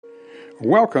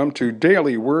Welcome to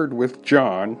Daily Word with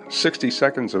John, 60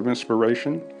 Seconds of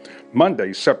Inspiration,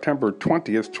 Monday, September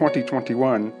 20th,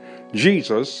 2021,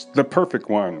 Jesus, the Perfect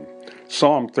One.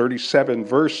 Psalm 37,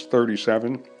 verse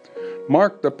 37,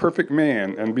 Mark the perfect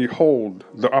man, and behold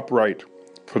the upright,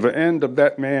 for the end of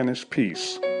that man is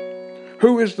peace.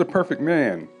 Who is the perfect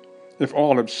man? If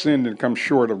all have sinned and come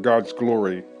short of God's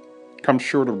glory, come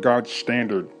short of God's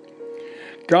standard.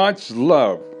 God's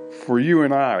love for you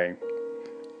and I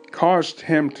caused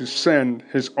him to send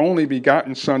his only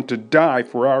begotten Son to die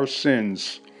for our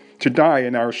sins, to die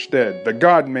in our stead. The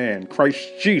God-man, Christ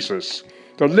Jesus,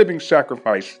 the living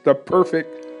sacrifice, the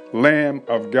perfect Lamb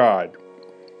of God.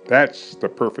 That's the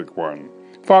perfect one.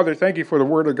 Father, thank you for the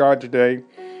word of God today.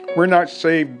 We're not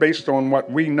saved based on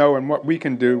what we know and what we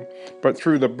can do, but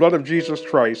through the blood of Jesus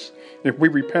Christ. If we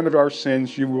repent of our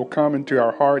sins, you will come into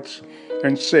our hearts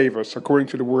and save us according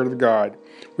to the word of God.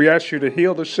 We ask you to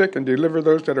heal the sick and deliver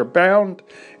those that are bound.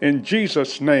 In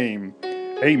Jesus' name,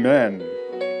 amen.